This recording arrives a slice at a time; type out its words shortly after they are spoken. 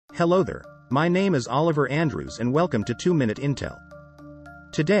Hello there, my name is Oliver Andrews and welcome to 2-Minute Intel.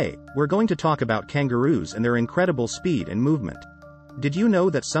 Today, we're going to talk about kangaroos and their incredible speed and movement. Did you know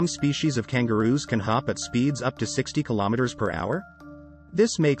that some species of kangaroos can hop at speeds up to 60 kilometers per hour?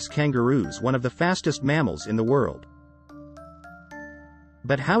 This makes kangaroos one of the fastest mammals in the world.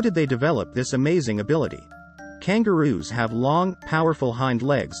 But how did they develop this amazing ability? Kangaroos have long, powerful hind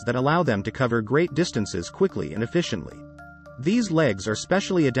legs that allow them to cover great distances quickly and efficiently. These legs are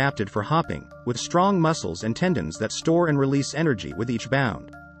specially adapted for hopping, with strong muscles and tendons that store and release energy with each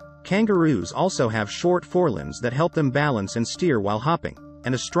bound. Kangaroos also have short forelimbs that help them balance and steer while hopping,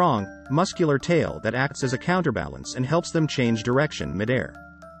 and a strong, muscular tail that acts as a counterbalance and helps them change direction mid-air.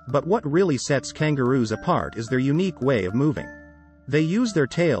 But what really sets kangaroos apart is their unique way of moving. They use their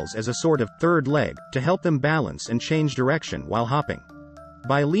tails as a sort of third leg to help them balance and change direction while hopping.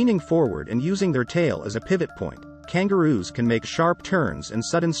 By leaning forward and using their tail as a pivot point, kangaroos can make sharp turns and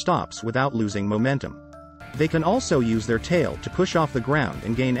sudden stops without losing momentum. They can also use their tail to push off the ground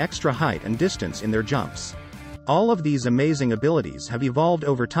and gain extra height and distance in their jumps. All of these amazing abilities have evolved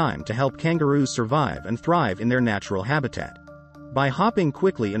over time to help kangaroos survive and thrive in their natural habitat. By hopping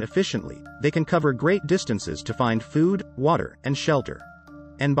quickly and efficiently, they can cover great distances to find food, water, and shelter.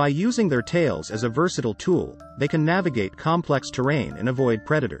 And by using their tails as a versatile tool, they can navigate complex terrain and avoid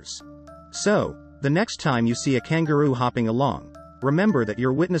predators. So, the next time you see a kangaroo hopping along, remember that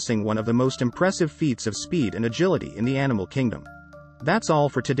you're witnessing one of the most impressive feats of speed and agility in the animal kingdom. That's all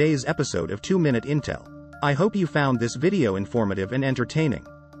for today's episode of 2-Minute Intel. I hope you found this video informative and entertaining.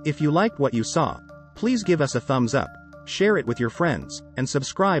 If you liked what you saw, please give us a thumbs up, share it with your friends, and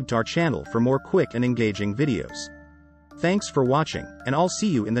subscribe to our channel for more quick and engaging videos. Thanks for watching, and I'll see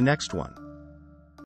you in the next one.